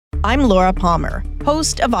I'm Laura Palmer,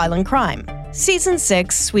 host of Island Crime. Season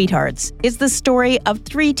 6, Sweethearts, is the story of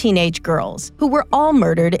 3 teenage girls who were all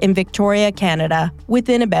murdered in Victoria, Canada,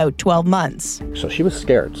 within about 12 months. So she was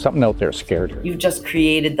scared. Something out there scared her. You've just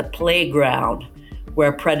created the playground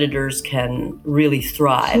where predators can really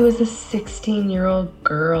thrive. She was a 16-year-old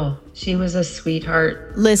girl. She was a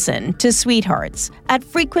sweetheart. Listen to Sweethearts at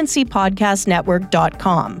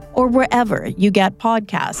frequencypodcastnetwork.com or wherever you get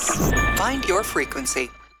podcasts. Find your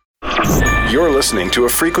frequency. You're listening to a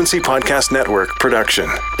Frequency Podcast Network production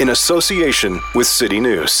in association with City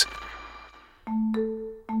News.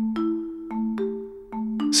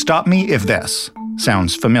 Stop me if this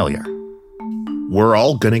sounds familiar. We're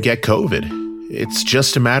all gonna get COVID. It's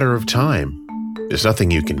just a matter of time. There's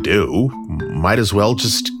nothing you can do. Might as well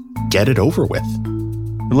just get it over with.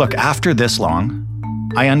 Look, after this long,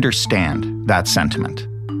 I understand that sentiment.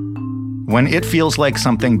 When it feels like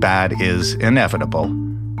something bad is inevitable,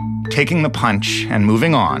 taking the punch and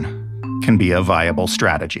moving on can be a viable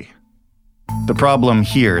strategy. The problem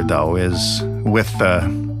here, though, is with the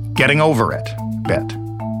getting over it bit.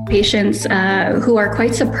 Patients who are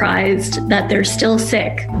quite surprised that they're still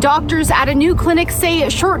sick. Doctors at a new clinic say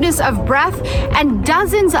shortness of breath and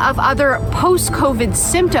dozens of other post-COVID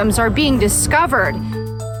symptoms are being discovered.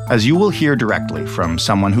 As you will hear directly from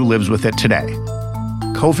someone who lives with it today,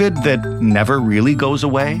 COVID that never really goes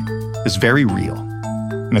away is very real,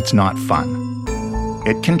 and it's not fun.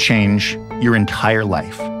 It can change your entire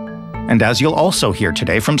life. And as you'll also hear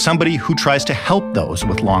today from somebody who tries to help those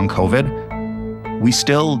with long COVID, we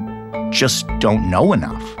still just don't know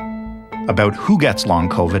enough about who gets long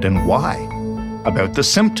COVID and why, about the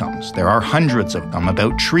symptoms. There are hundreds of them,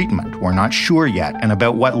 about treatment, we're not sure yet, and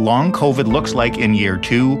about what long COVID looks like in year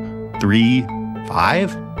 2, 3,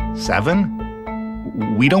 5,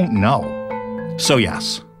 7. We don't know. So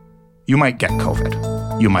yes, you might get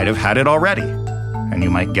COVID. You might have had it already, and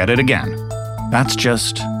you might get it again. That's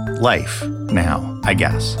just life now, I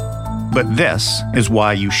guess. But this is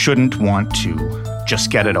why you shouldn't want to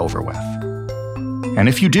just get it over with. And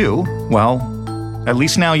if you do, well, at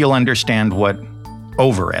least now you'll understand what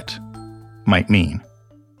over it might mean.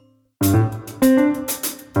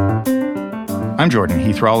 I'm Jordan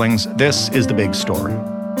Heath Rawlings. This is The Big Story.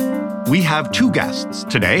 We have 2 guests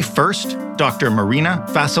today. First, Dr. Marina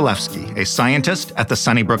Vasilevsky, a scientist at the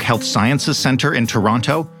Sunnybrook Health Sciences Center in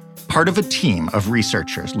Toronto, part of a team of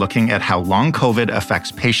researchers looking at how long COVID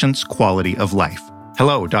affects patients' quality of life.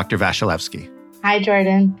 Hello, Dr. Vasilevsky. Hi,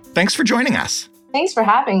 Jordan. Thanks for joining us. Thanks for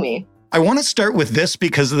having me. I want to start with this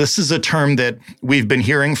because this is a term that we've been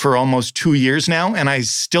hearing for almost 2 years now, and I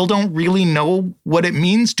still don't really know what it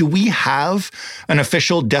means. Do we have an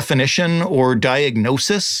official definition or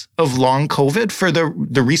diagnosis of long COVID for the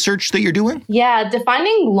research that you're doing? Yeah,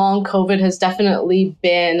 defining long COVID has definitely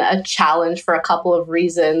been a challenge for a couple of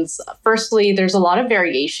reasons. Firstly, there's a lot of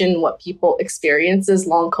variation in what people experience as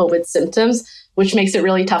long COVID symptoms, which makes it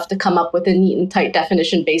really tough to come up with a neat and tight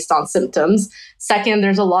definition based on symptoms. Second,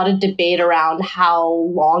 there's a lot of debate around how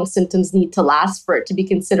long symptoms need to last for it to be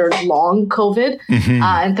considered long COVID.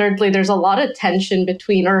 And thirdly, there's a lot of some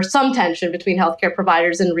tension between healthcare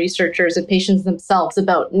providers and researchers and patients themselves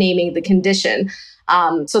about naming the condition.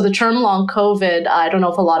 So the term long COVID, I don't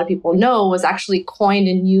know if a lot of people know, was actually coined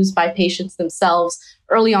and used by patients themselves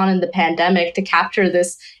early on in the pandemic to capture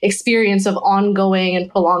this experience of ongoing and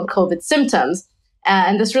prolonged COVID symptoms.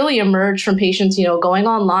 And this really emerged from patients, going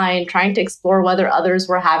online, trying to explore whether others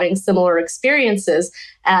were having similar experiences.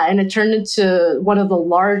 And it turned into one of the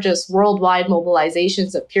largest worldwide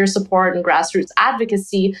mobilizations of peer support and grassroots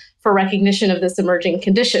advocacy for recognition of this emerging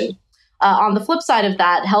condition. On the flip side of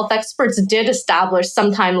that, health experts did establish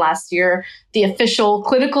sometime last year the official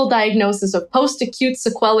clinical diagnosis of post-acute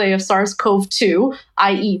sequelae of SARS-CoV-2,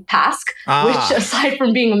 i.e. PASC, which aside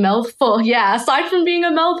from being a mouthful,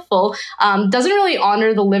 doesn't really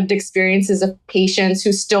honor the lived experiences of patients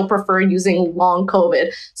who still prefer using long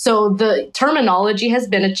COVID. So the terminology has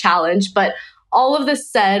been a challenge, but all of this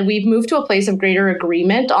said, we've moved to a place of greater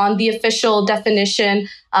agreement on the official definition,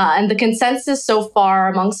 and the consensus so far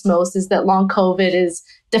amongst most is that long COVID is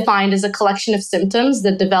defined as a collection of symptoms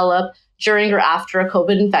that develop during or after a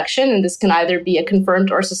COVID infection, and this can either be a confirmed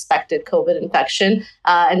or suspected COVID infection,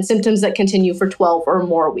 and symptoms that continue for 12 or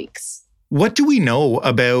more weeks. What do we know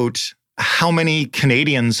about how many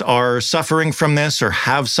Canadians are suffering from this or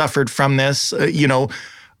have suffered from this?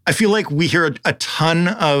 I feel like we hear a ton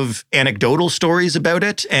of anecdotal stories about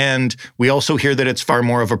it, and we also hear that it's far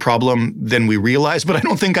more of a problem than we realize, but I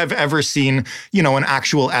don't think I've ever seen, an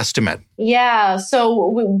actual estimate. Yeah,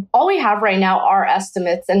 so all we have right now are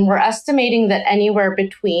estimates, and we're estimating that anywhere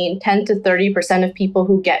between 10 to 30% of people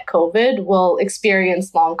who get COVID will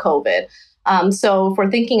experience long COVID. So if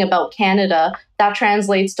we're thinking about Canada, that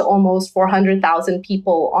translates to almost 400,000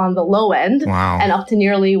 people on the low end. Wow. And up to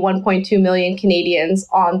nearly 1.2 million Canadians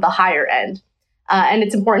on the higher end. And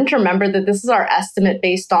it's important to remember that this is our estimate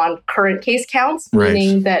based on current case counts,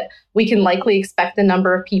 meaning that we can likely expect the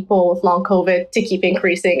number of people with long COVID to keep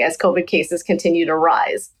increasing as COVID cases continue to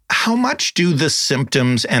rise. How much do the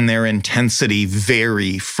symptoms and their intensity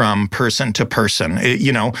vary from person to person?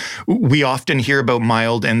 We often hear about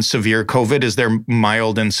mild and severe COVID. Is there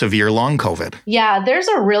mild and severe long COVID? Yeah, there's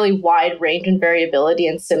a really wide range in variability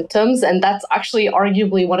in symptoms, and that's actually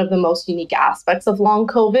arguably one of the most unique aspects of long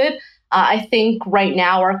COVID. I think right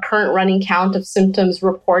now our current running count of symptoms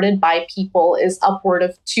reported by people is upward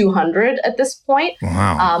of 200 at this point.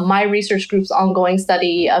 Wow. My research group's ongoing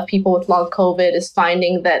study of people with long COVID is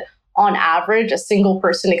finding that on average, a single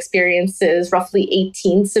person experiences roughly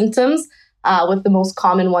 18 symptoms, with the most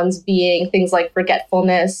common ones being things like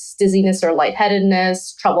forgetfulness, dizziness or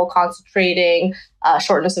lightheadedness, trouble concentrating,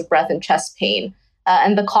 shortness of breath, and chest pain.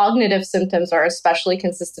 And the cognitive symptoms are especially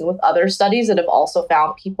consistent with other studies that have also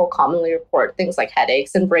found people commonly report things like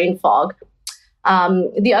headaches and brain fog.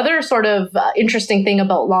 The other sort of interesting thing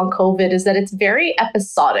about long COVID is that it's very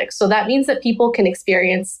episodic. So that means that people can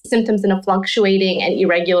experience symptoms in a fluctuating and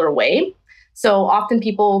irregular way. So often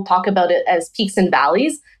people talk about it as peaks and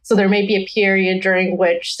valleys. So there may be a period during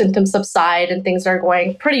which symptoms subside and things are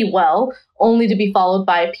going pretty well, only to be followed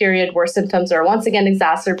by a period where symptoms are once again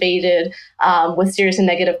exacerbated with serious and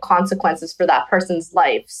negative consequences for that person's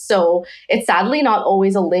life. So it's sadly not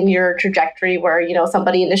always a linear trajectory where,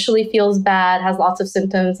 somebody initially feels bad, has lots of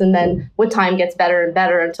symptoms, and then with time gets better and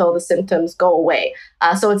better until the symptoms go away.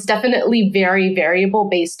 So it's definitely very variable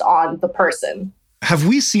based on the person. Have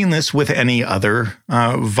we seen this with any other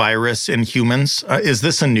virus in humans? Is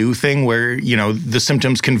this a new thing where, the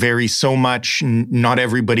symptoms can vary so much, not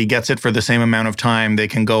everybody gets it for the same amount of time, they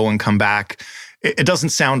can go and come back? It doesn't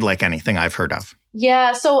sound like anything I've heard of.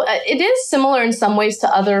 Yeah, so it is similar in some ways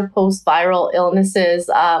to other post-viral illnesses.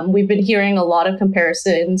 We've been hearing a lot of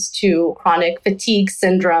comparisons to chronic fatigue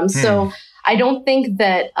syndrome. So I don't think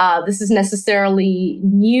that this is necessarily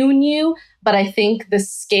new, but I think the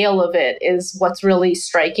scale of it is what's really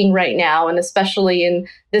striking right now. And especially in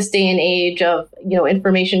this day and age of,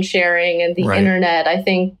 information sharing and the internet, I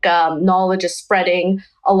think knowledge is spreading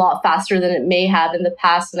a lot faster than it may have in the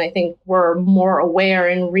past. And I think we're more aware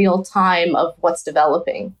in real time of what's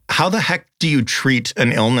developing. How the heck do you treat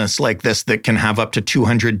an illness like this that can have up to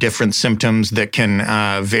 200 different symptoms that can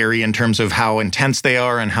vary in terms of how intense they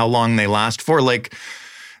are and how long they last for?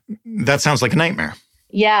 That sounds like a nightmare.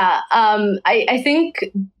 Yeah, I think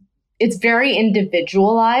it's very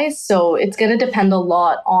individualized. So it's going to depend a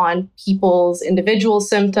lot on people's individual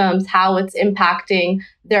symptoms, how it's impacting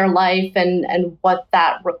their life and what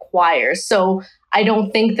that requires. So I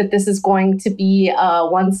don't think that this is going to be a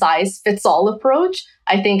one-size-fits-all approach.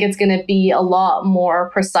 I think it's going to be a lot more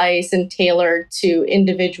precise and tailored to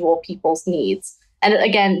individual people's needs. And it,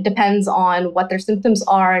 again, depends on what their symptoms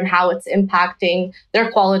are and how it's impacting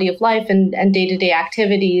their quality of life and day-to-day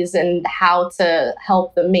activities and how to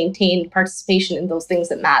help them maintain participation in those things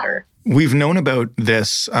that matter. We've known about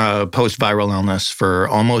this post-viral illness for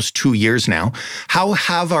almost 2 years now. How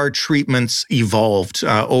have our treatments evolved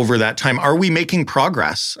over that time? Are we making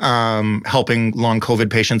progress helping long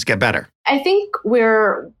COVID patients get better? I think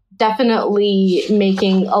we're definitely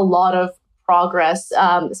making a lot of progress,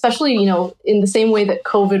 especially, in the same way that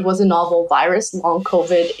COVID was a novel virus, long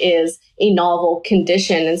COVID is a novel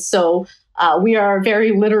condition. And so we are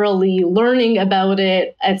very literally learning about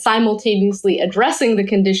it and simultaneously addressing the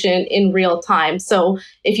condition in real time. So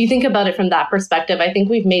if you think about it from that perspective, I think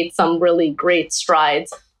we've made some really great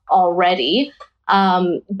strides already.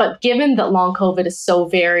 But given that long COVID is so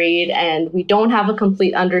varied and we don't have a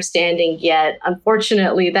complete understanding yet,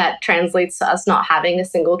 unfortunately, that translates to us not having a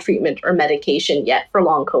single treatment or medication yet for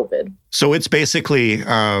long COVID. So it's basically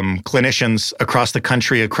clinicians across the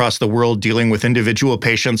country, across the world, dealing with individual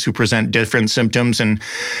patients who present different symptoms and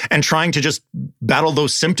trying to just battle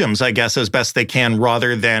those symptoms, I guess, as best they can,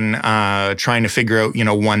 rather than trying to figure out,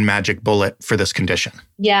 one magic bullet for this condition.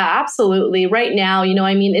 Yeah, absolutely. Right now,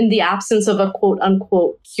 in the absence of a quote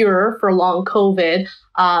unquote cure for long COVID,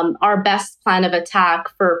 our best plan of attack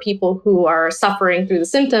for people who are suffering through the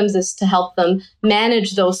symptoms is to help them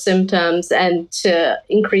manage those symptoms and to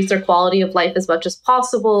increase their quality of life as much as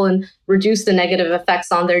possible and reduce the negative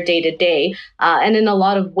effects on their day-to-day. And in a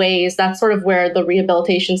lot of ways, that's sort of where the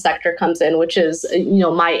rehabilitation sector comes in, which is,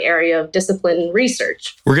 my area of discipline and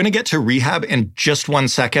research. We're going to get to rehab in just one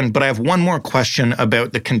second, but I have one more question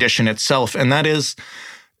about the condition itself, and that is,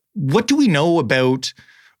 what do we know about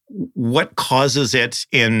what causes it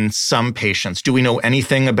in some patients? Do we know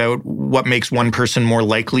anything about what makes one person more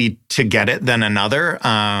likely to get it than another?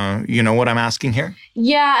 You know what I'm asking here?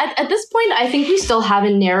 Yeah, at this point, I think we still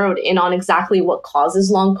haven't narrowed in on exactly what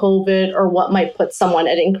causes long COVID or what might put someone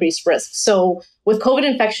at increased risk. So with COVID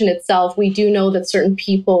infection itself, we do know that certain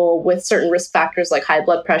people with certain risk factors like high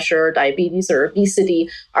blood pressure, diabetes, or obesity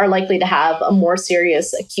are likely to have a more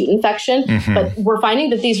serious acute infection. Mm-hmm. But we're finding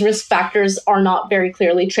that these risk factors are not very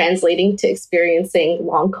clearly translating to experiencing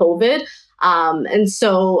long COVID. And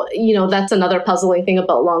so, that's another puzzling thing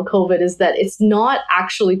about long COVID is that it's not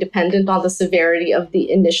actually dependent on the severity of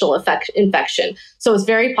the initial infection. So it's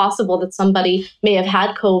very possible that somebody may have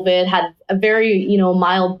had COVID, had a very,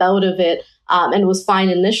 mild bout of it, and was fine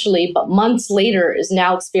initially, but months later is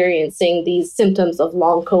now experiencing these symptoms of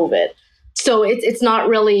long COVID. So it's not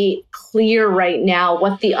really clear right now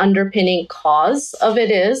what the underpinning cause of it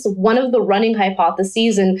is. One of the running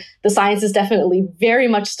hypotheses, and the science is definitely very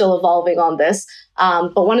much still evolving on this,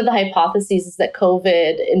 but one of the hypotheses is that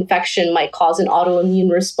COVID infection might cause an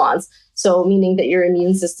autoimmune response. So meaning that your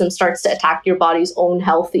immune system starts to attack your body's own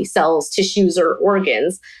healthy cells, tissues, or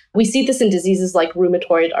organs. We see this in diseases like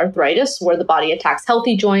rheumatoid arthritis, where the body attacks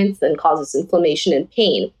healthy joints and causes inflammation and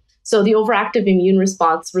pain. So the overactive immune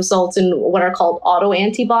response results in what are called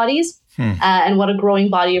autoantibodies. And what a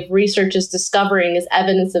growing body of research is discovering is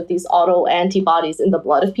evidence of these autoantibodies in the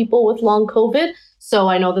blood of people with long COVID. So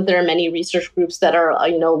I know that there are many research groups that are,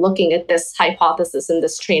 looking at this hypothesis and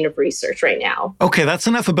this train of research right now. Okay, that's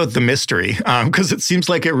enough about the mystery, because it seems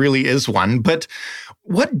like it really is one. But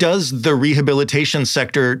what does the rehabilitation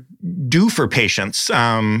sector do for patients?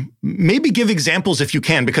 Maybe give examples if you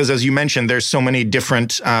can, because as you mentioned, there's so many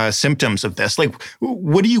different symptoms of this. Like,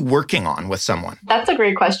 what are you working on with someone? That's a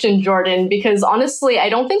great question, Jordan, because honestly, I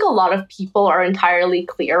don't think a lot of people are entirely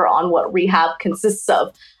clear on what rehab consists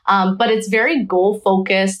of. But it's very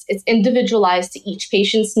goal-focused, it's individualized to each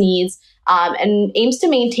patient's needs, and aims to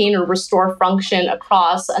maintain or restore function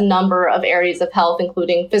across a number of areas of health,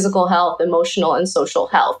 including physical health, emotional, and social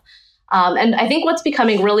health. And I think what's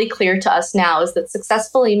becoming really clear to us now is that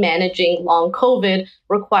successfully managing long COVID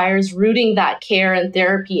requires rooting that care and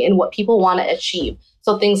therapy in what people want to achieve.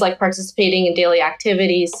 So things like participating in daily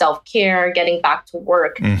activities, self-care, getting back to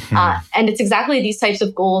work. Mm-hmm. And it's exactly these types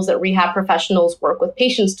of goals that rehab professionals work with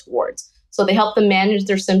patients towards. So they help them manage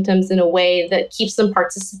their symptoms in a way that keeps them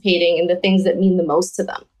participating in the things that mean the most to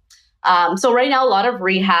them. So right now, a lot of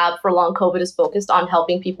rehab for long COVID is focused on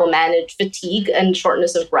helping people manage fatigue and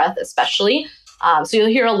shortness of breath, especially. So you'll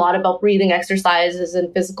hear a lot about breathing exercises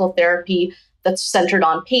and physical therapy that's centered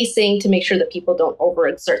on pacing to make sure that people don't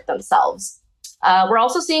overexert themselves. We're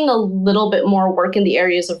also seeing a little bit more work in the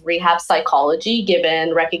areas of rehab psychology,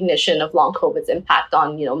 given recognition of long COVID's impact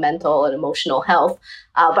on, mental and emotional health.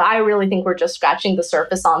 But I really think we're just scratching the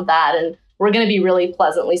surface on that. And we're going to be really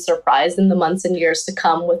pleasantly surprised in the months and years to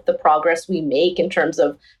come with the progress we make in terms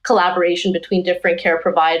of collaboration between different care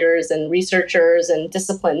providers and researchers and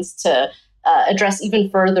disciplines to address even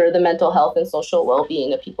further the mental health and social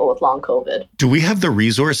well-being of people with long COVID. Do we have the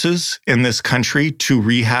resources in this country to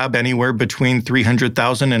rehab anywhere between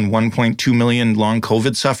 300,000 and 1.2 million long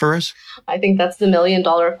COVID sufferers? I think that's the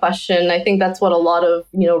million-dollar question. I think that's what a lot of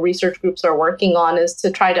research groups are working on, is to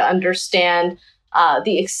try to understand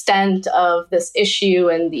the extent of this issue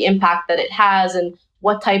and the impact that it has, and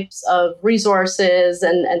what types of resources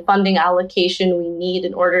and funding allocation we need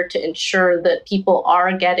in order to ensure that people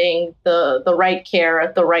are getting the right care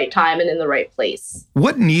at the right time and in the right place.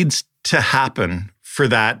 What needs to happen for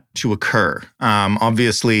that to occur?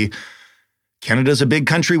 Obviously, Canada's a big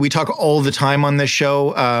country. We talk all the time on this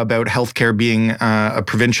show about healthcare being a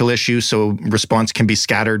provincial issue, so response can be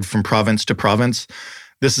scattered from province to province.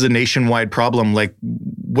 This is a nationwide problem. Like,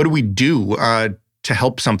 what do we do to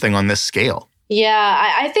help something on this scale?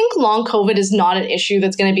 Yeah, I think long COVID is not an issue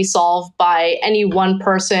that's going to be solved by any one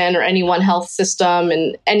person or any one health system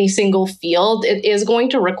in any single field. It is going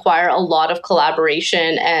to require a lot of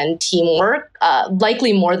collaboration and teamwork,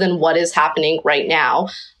 likely more than what is happening right now.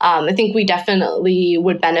 I think we definitely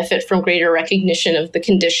would benefit from greater recognition of the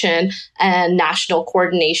condition and national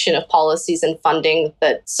coordination of policies and funding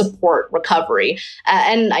that support recovery.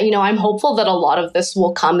 And I'm hopeful that a lot of this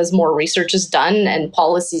will come as more research is done and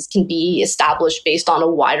policies can be established based on a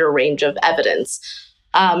wider range of evidence.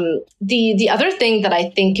 The other thing that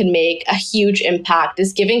I think can make a huge impact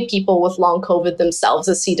is giving people with long COVID themselves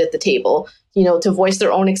a seat at the table, to voice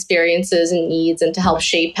their own experiences and needs and to help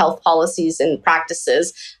shape health policies and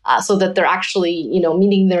practices so that they're actually,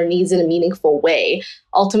 meeting their needs in a meaningful way.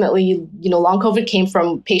 Ultimately, long COVID came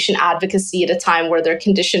from patient advocacy at a time where their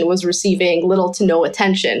condition was receiving little to no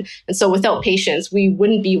attention. And so without patients, we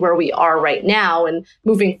wouldn't be where we are right now. And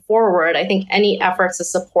moving forward, I think any efforts to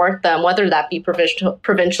support them, whether that be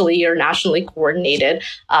provincially or nationally coordinated,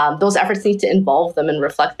 those efforts need to involve them and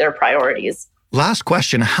reflect their priorities. Last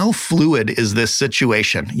question. How fluid is this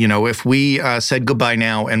situation? If we said goodbye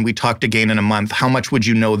now and we talked again in a month, how much would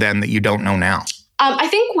you know then that you don't know now? I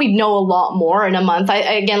think we'd know a lot more in a month.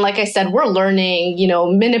 Again, like I said, we're learning,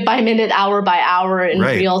 minute by minute, hour by hour in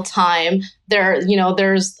real time.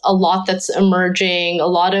 There's a lot that's emerging. A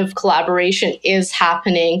lot of collaboration is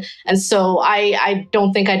happening. And so I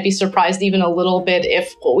don't think I'd be surprised even a little bit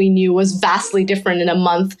if what we knew was vastly different in a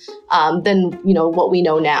month than, what we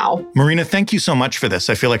know now. Marina, thank you so much for this.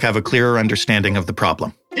 I feel like I have a clearer understanding of the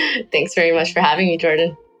problem. Thanks very much for having me,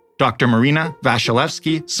 Jordan. Dr. Marina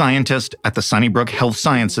Vasilevsky, scientist at the Sunnybrook Health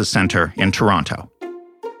Sciences Centre in Toronto.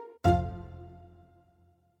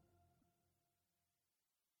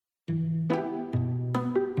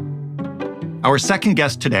 Our second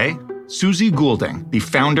guest today, Susie Goulding, the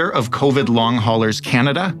founder of COVID Long Haulers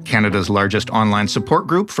Canada, Canada's largest online support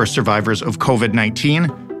group for survivors of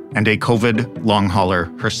COVID-19, and a COVID long hauler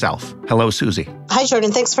herself. Hello, Susie. Hi,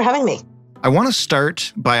 Jordan. Thanks for having me. I want to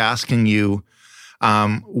start by asking you,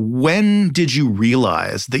 when did you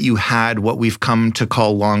realize that you had what we've come to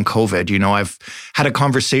call long COVID? I've had a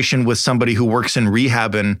conversation with somebody who works in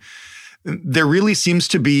rehab, and there really seems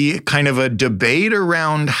to be kind of a debate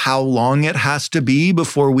around how long it has to be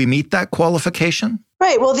before we meet that qualification.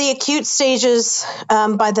 Right. Well, the acute stages,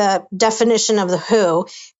 by the definition of the WHO,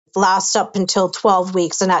 last up until 12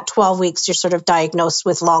 weeks. And at 12 weeks, you're sort of diagnosed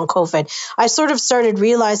with long COVID. I sort of started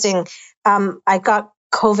realizing I got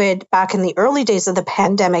COVID back in the early days of the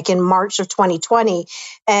pandemic in March of 2020.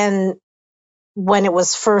 And when it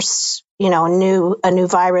was first, a new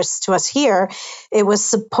virus to us here, it was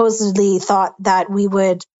supposedly thought that we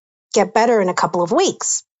would get better in a couple of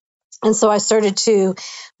weeks. And so I started to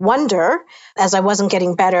wonder, as I wasn't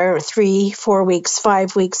getting better, 3, 4 weeks,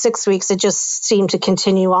 5 weeks, 6 weeks, it just seemed to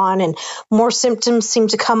continue on and more symptoms seemed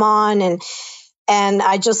to come on. And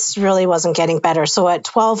I just really wasn't getting better. So at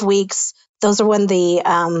 12 weeks, those are when the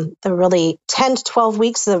really 10 to 12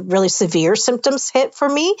 weeks, the really severe symptoms hit for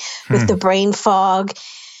me with the brain fog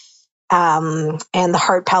and the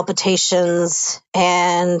heart palpitations.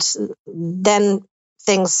 And then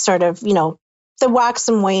things sort of, the wax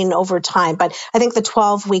and wane over time. But I think the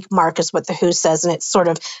 12-week mark is what the WHO says, and it's sort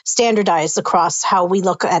of standardized across how we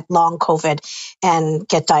look at long COVID and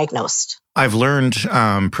get diagnosed. I've learned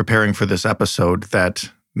preparing for this episode that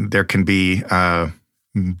there can be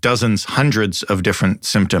dozens, hundreds of different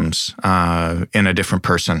symptoms in a different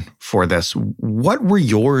person for this. What were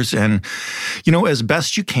yours? And, as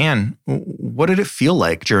best you can, what did it feel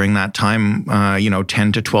like during that time,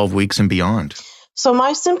 10 to 12 weeks and beyond? So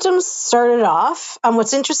my symptoms started off,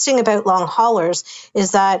 what's interesting about long haulers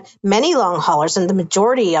is that many long haulers, and the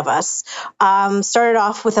majority of us, started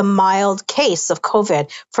off with a mild case of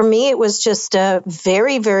COVID. For me, it was just a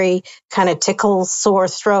very, very kind of tickle, sore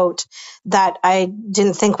throat that I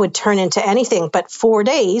didn't think would turn into anything. But 4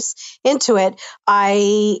 days into it,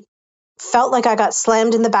 I felt like I got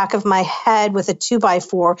slammed in the back of my head with a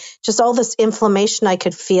 2x4, just all this inflammation I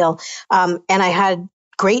could feel. And I had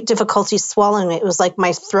great difficulty swallowing it. It was like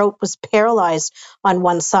my throat was paralyzed on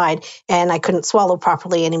one side and I couldn't swallow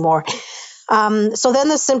properly anymore. So then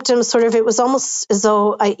the symptoms it was almost as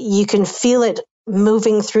though you can feel it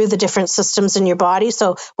moving through the different systems in your body.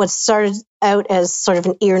 So what started out as sort of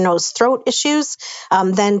an ear, nose, throat issues,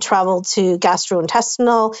 then traveled to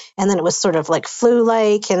gastrointestinal, and then it was sort of like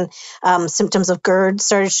flu-like, and symptoms of GERD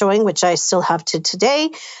started showing, which I still have to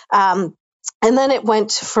today. And then it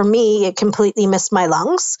went, for me, it completely missed my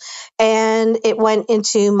lungs, and it went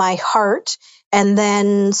into my heart. And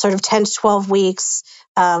then sort of 10 to 12 weeks,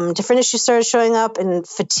 different issues started showing up, and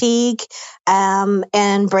fatigue,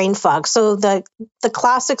 and brain fog. So the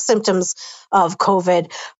classic symptoms of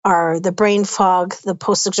COVID are the brain fog, the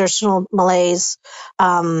post-exertional malaise,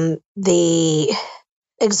 the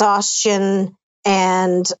exhaustion,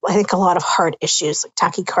 and I think a lot of heart issues like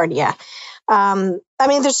tachycardia.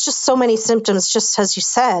 There's just so many symptoms, just as you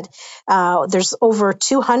said. There's over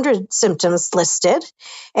 200 symptoms listed.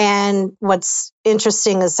 And what's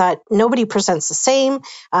interesting is that nobody presents the same,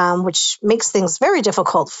 which makes things very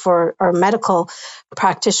difficult for our medical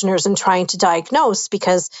practitioners in trying to diagnose,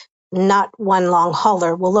 because not one long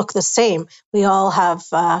hauler will look the same. We all have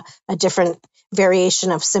a different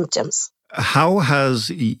variation of symptoms. How has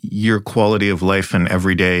your quality of life and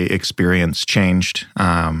everyday experience changed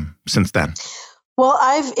since then? Well,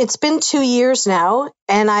 it's been 2 years now,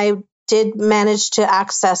 and I did manage to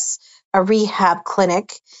access a rehab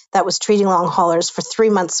clinic that was treating long haulers for 3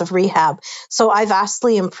 months of rehab. So I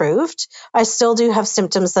vastly improved. I still do have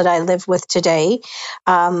symptoms that I live with today.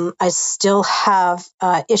 I still have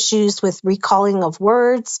issues with recalling of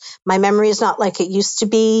words. My memory is not like it used to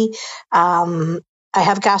be. I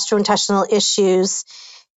have gastrointestinal issues,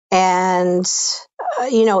 and,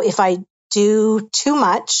 if I do too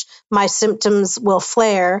much, my symptoms will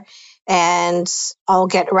flare and I'll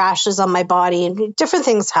get rashes on my body and different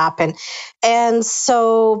things happen. And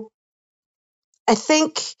so I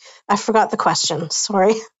think I forgot the question.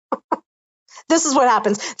 Sorry. This is what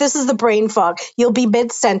happens. This is the brain fog. You'll be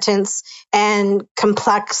mid-sentence, and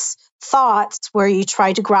complex thoughts where you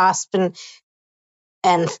try to grasp and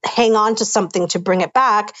hang on to something to bring it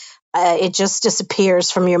back, it just disappears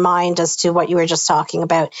from your mind as to what you were just talking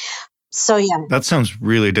about. So, yeah. That sounds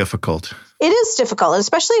really difficult. It is difficult,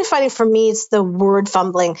 especially finding, for me, it's the word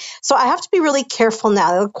fumbling. So I have to be really careful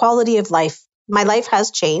now. The quality of life, my life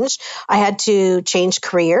has changed. I had to change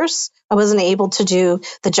careers. I wasn't able to do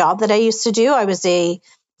the job that I used to do. I was a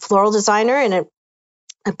floral designer in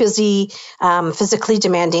a busy, physically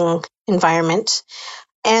demanding environment.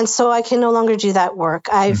 And so I can no longer do that work.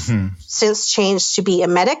 I've since changed to be a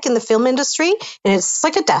medic in the film industry, and it's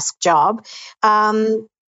like a desk job.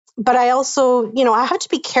 But I also, I have to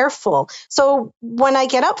be careful. So when I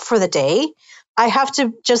get up for the day, I have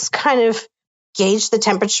to just kind of gauge the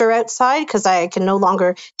temperature outside, because I can no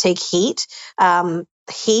longer take heat.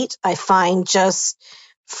 Heat, I find, just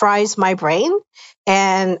fries my brain.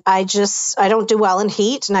 And I don't do well in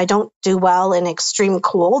heat, and I don't do well in extreme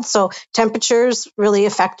cold. So temperatures really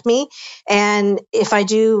affect me. And if I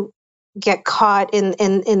do get caught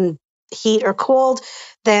in heat or cold,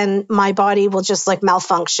 then my body will just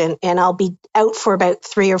malfunction, and I'll be out for about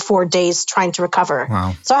 3 or 4 days trying to recover.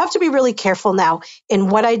 Wow. So I have to be really careful now in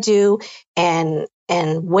what I do and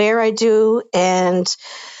where I do. And,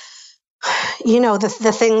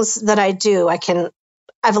 the things that I do,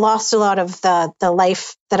 I've lost a lot of the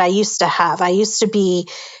life that I used to have. I used to be,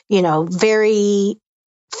 very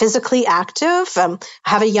physically active. I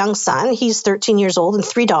have a young son. He's 13 years old and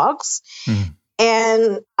 3 dogs.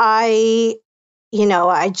 And I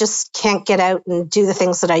just can't get out and do the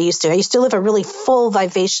things that I used to. I used to live a really full,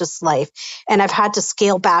 vivacious life. And I've had to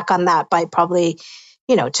scale back on that by probably,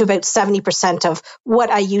 to about 70% of what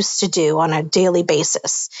I used to do on a daily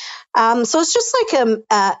basis. So it's just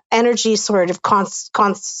like energy sort of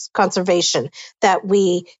conservation that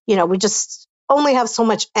we just only have so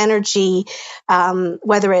much energy,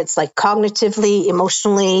 whether it's like cognitively,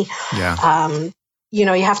 emotionally. Yeah. You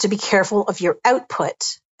have to be careful of your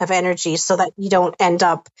output of energy so that you don't end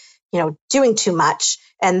up, doing too much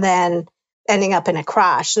and then ending up in a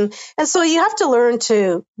crash. And so you have to learn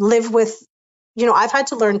to live with, I've had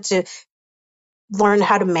to learn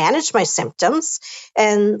how to manage my symptoms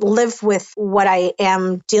and live with what I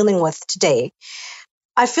am dealing with today.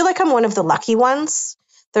 I feel like I'm one of the lucky ones.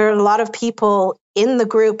 There are a lot of people in the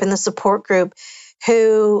group, in the support group,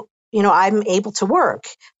 who, I'm able to work,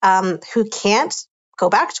 who can't go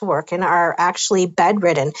back to work and are actually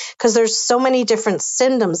bedridden, because there's so many different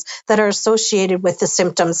symptoms that are associated with the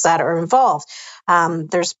symptoms that are involved.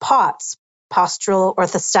 There's POTS, postural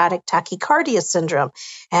orthostatic tachycardia syndrome.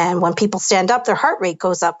 And when people stand up, their heart rate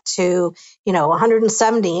goes up to,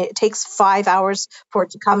 170. It takes 5 hours for it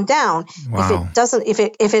to come down. Wow. If it doesn't, if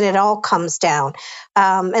it at all comes down.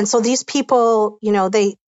 And so these people,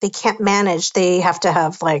 they can't manage. They have to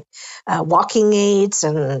have walking aids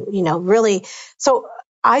and, really. So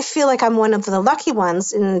I feel like I'm one of the lucky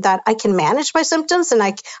ones in that I can manage my symptoms and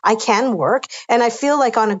I can work. And I feel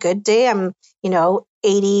like on a good day, I'm,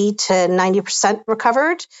 80 to 90%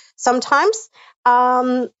 recovered sometimes.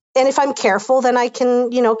 And if I'm careful, then I can,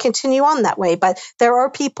 continue on that way. But there are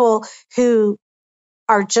people who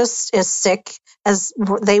are just as sick as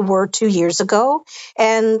they were 2 years ago.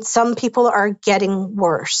 And some people are getting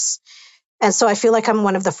worse. And so I feel like I'm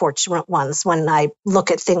one of the fortunate ones when I look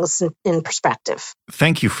at things in perspective.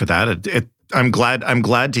 Thank you for that. I'm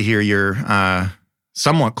glad to hear you're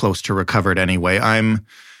somewhat close to recovered anyway. I'm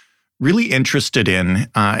really interested in,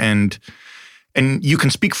 and you can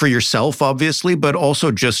speak for yourself, obviously, but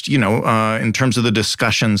also just, in terms of the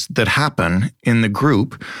discussions that happen in the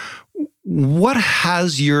group, what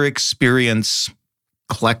has your experience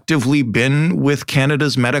collectively been with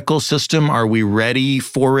Canada's medical system? Are we ready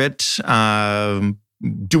for it?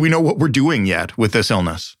 Do we know what we're doing yet with this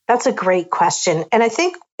illness? That's a great question. And I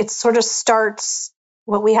think it sort of starts,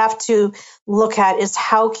 what we have to look at is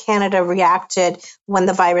how Canada reacted when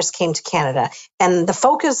the virus came to Canada. And the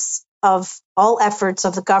focus of all efforts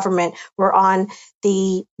of the government were on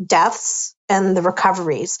the deaths and the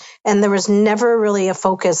recoveries. And there was never really a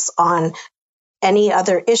focus on any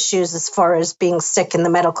other issues as far as being sick in the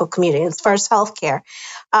medical community, as far as healthcare.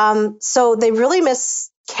 So they really miss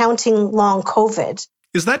counting long COVID.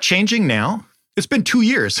 Is that changing now? It's been 2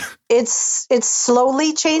 years. It's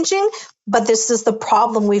slowly changing, but this is the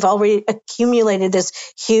problem. We've already accumulated this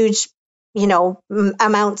huge,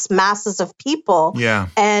 masses of people. Yeah.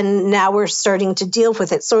 And now we're starting to deal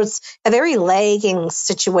with it. So it's a very lagging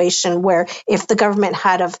situation where if the government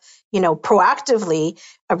had proactively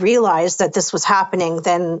realized that this was happening,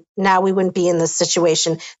 then now we wouldn't be in the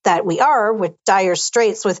situation that we are, with dire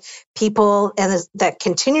straits, with people and that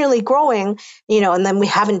continually growing, and then we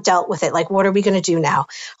haven't dealt with it. Like, what are we going to do now?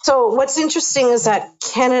 So what's interesting is that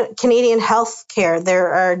Canadian healthcare,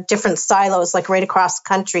 there are different silos like right across the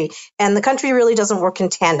country, and the country really doesn't work in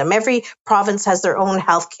tandem. Every province has their own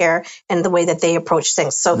healthcare and the way that they approach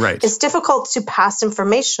things. So It's difficult to pass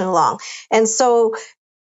information along. And so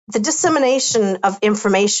the dissemination of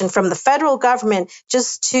information from the federal government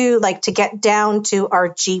just to get down to our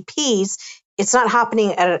GPs, it's not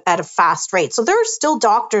happening at a fast rate. So there are still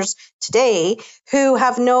doctors today who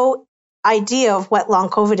have no idea of what long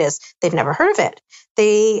COVID is. They've never heard of it.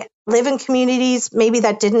 They live in communities maybe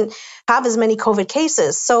that didn't have as many COVID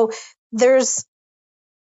cases. So there's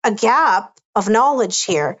a gap of knowledge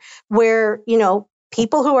here where,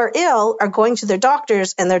 people who are ill are going to their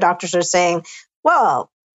doctors and their doctors are saying, well,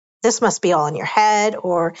 this must be all in your head,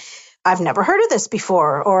 or I've never heard of this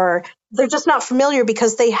before, or they're just not familiar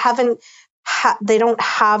because they they don't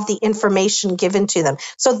have the information given to them.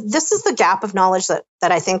 So this is the gap of knowledge that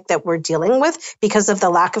I think that we're dealing with because of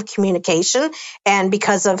the lack of communication and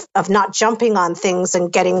because of not jumping on things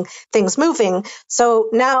and getting things moving. So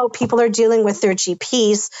now people are dealing with their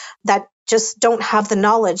GPs that just don't have the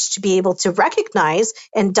knowledge to be able to recognize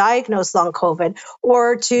and diagnose long COVID,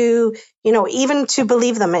 or to, even to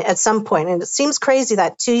believe them at some point. And it seems crazy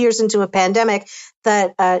that 2 years into a pandemic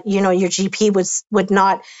that, your GP would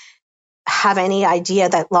not have any idea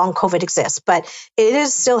that long COVID exists, but it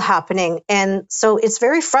is still happening. And so it's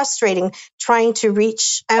very frustrating trying to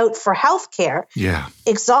reach out for healthcare. Yeah.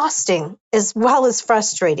 Exhausting as well as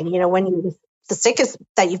frustrating, when you're the sickest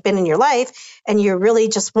that you've been in your life and you're really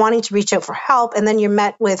just wanting to reach out for help. And then you're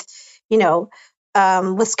met with,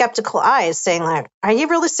 with skeptical eyes saying like, are you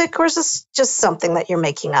really sick, or is this just something that you're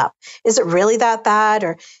making up? Is it really that bad?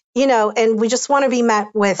 Or, and we just want to be met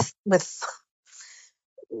with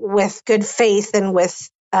good faith and with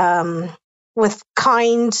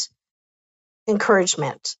kind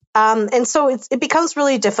encouragement. And so it becomes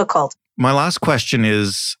really difficult. My last question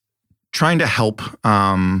is trying to help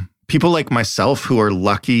people like myself who are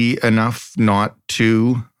lucky enough not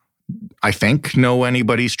to, I think, know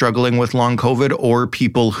anybody struggling with long COVID, or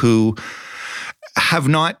people who have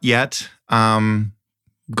not yet gotten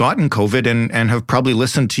COVID and have probably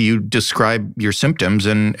listened to you describe your symptoms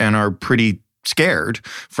and are pretty scared,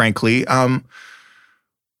 frankly.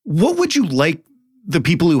 What would you like the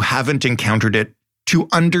people who haven't encountered it to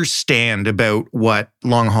understand about what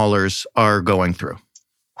long haulers are going through?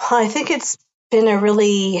 I think it's been a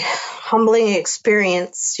really humbling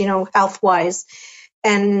experience, health-wise.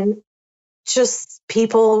 And just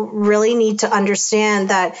people really need to understand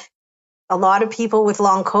that a lot of people with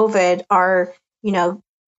long COVID are,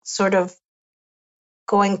 sort of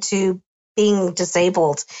going to being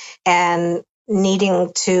disabled and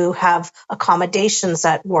needing to have accommodations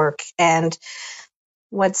at work. And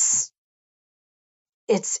it's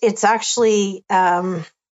actually,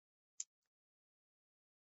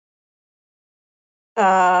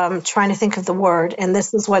 trying to think of the word, and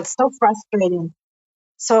this is what's so frustrating.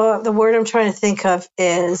 So the word I'm trying to think of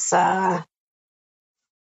is,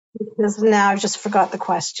 because now I've just forgot the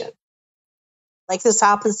question. Like, this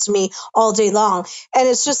happens to me all day long, and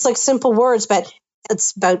it's just like simple words, but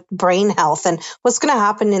It's about brain health and what's going to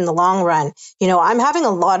happen in the long run. I'm having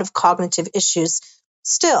a lot of cognitive issues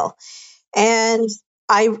still. And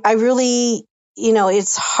I really,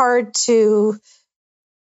 it's hard to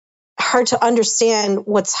understand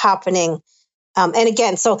what's happening. And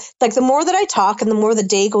again, so like the more that I talk and the more the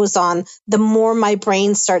day goes on, the more my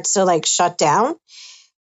brain starts to like shut down.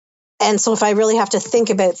 And so if I really have to think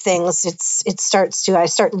about things, I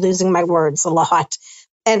start losing my words a lot.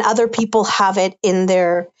 And other people have it in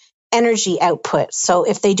their energy output. So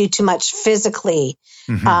if they do too much physically,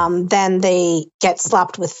 then they get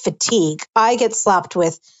slapped with fatigue. I get slapped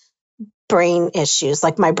with brain issues.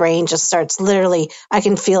 Like my brain just starts literally, I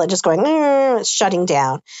can feel it just going, shutting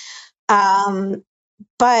down.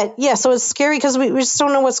 But yeah, so it's scary because we just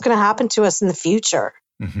don't know what's going to happen to us in the future.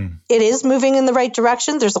 It is moving in the right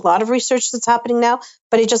direction. There's a lot of research that's happening now,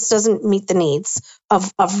 but it just doesn't meet the needs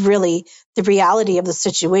of really the reality of the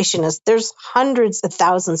situation. Is there's hundreds of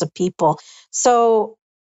thousands of people. So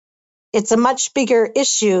it's a much bigger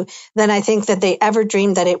issue than I think that they ever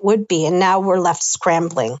dreamed that it would be. And now we're left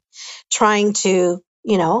scrambling, trying to,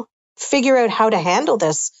 figure out how to handle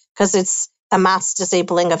this because it's a mass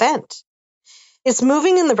disabling event. It's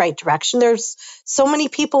moving in the right direction. There's so many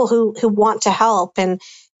people who want to help and,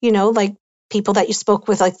 like people that you spoke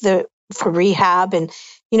with, like for rehab and,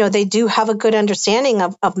 they do have a good understanding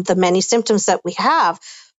of the many symptoms that we have,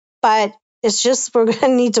 but it's just, we're going to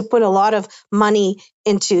need to put a lot of money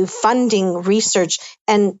into funding research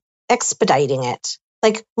and expediting it.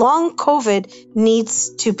 Like long COVID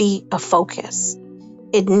needs to be a focus.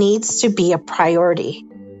 It needs to be a priority.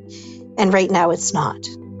 And right now it's not.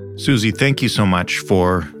 Susie, thank you so much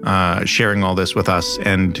for sharing all this with us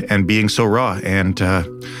and being so raw. And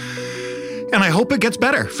I hope it gets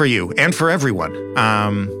better for you and for everyone.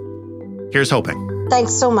 Here's hoping.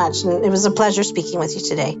 Thanks so much. And it was a pleasure speaking with you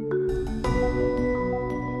today.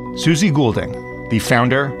 Susie Goulding, the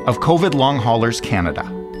founder of COVID Long Haulers Canada.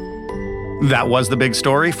 That was The Big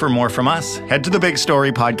Story. For more from us, head to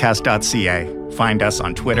thebigstorypodcast.ca. Find us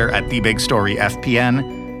on Twitter at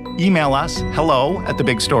TheBigStoryFPN. Email us,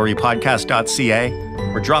 hello@thebigstorypodcast.ca,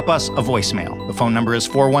 or drop us a voicemail. The phone number is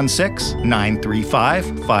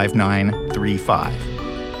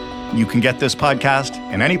 416-935-5935. You can get this podcast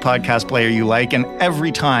in any podcast player you like and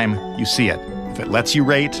every time you see it. If it lets you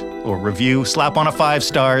rate or review, slap on a 5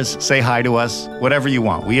 stars, say hi to us, whatever you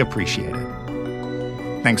want. We appreciate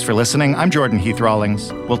it. Thanks for listening. I'm Jordan Heath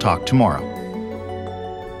Rawlings. We'll talk tomorrow.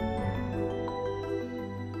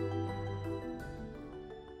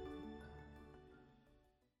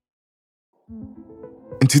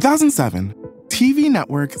 In 2007, TV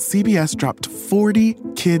network CBS dropped 40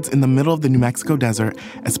 kids in the middle of the New Mexico desert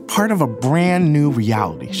as part of a brand new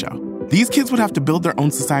reality show. These kids would have to build their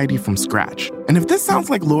own society from scratch. And if this sounds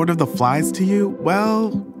like Lord of the Flies to you,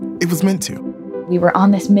 well, it was meant to. We were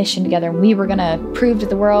on this mission together, and we were going to prove to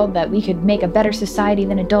the world that we could make a better society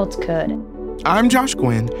than adults could. I'm Josh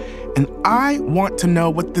Gwynn, and I want to know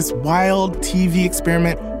what this wild TV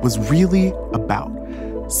experiment was really about.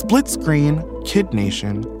 Split Screen, Kid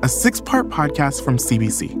Nation, a 6-part podcast from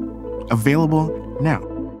CBC. Available now.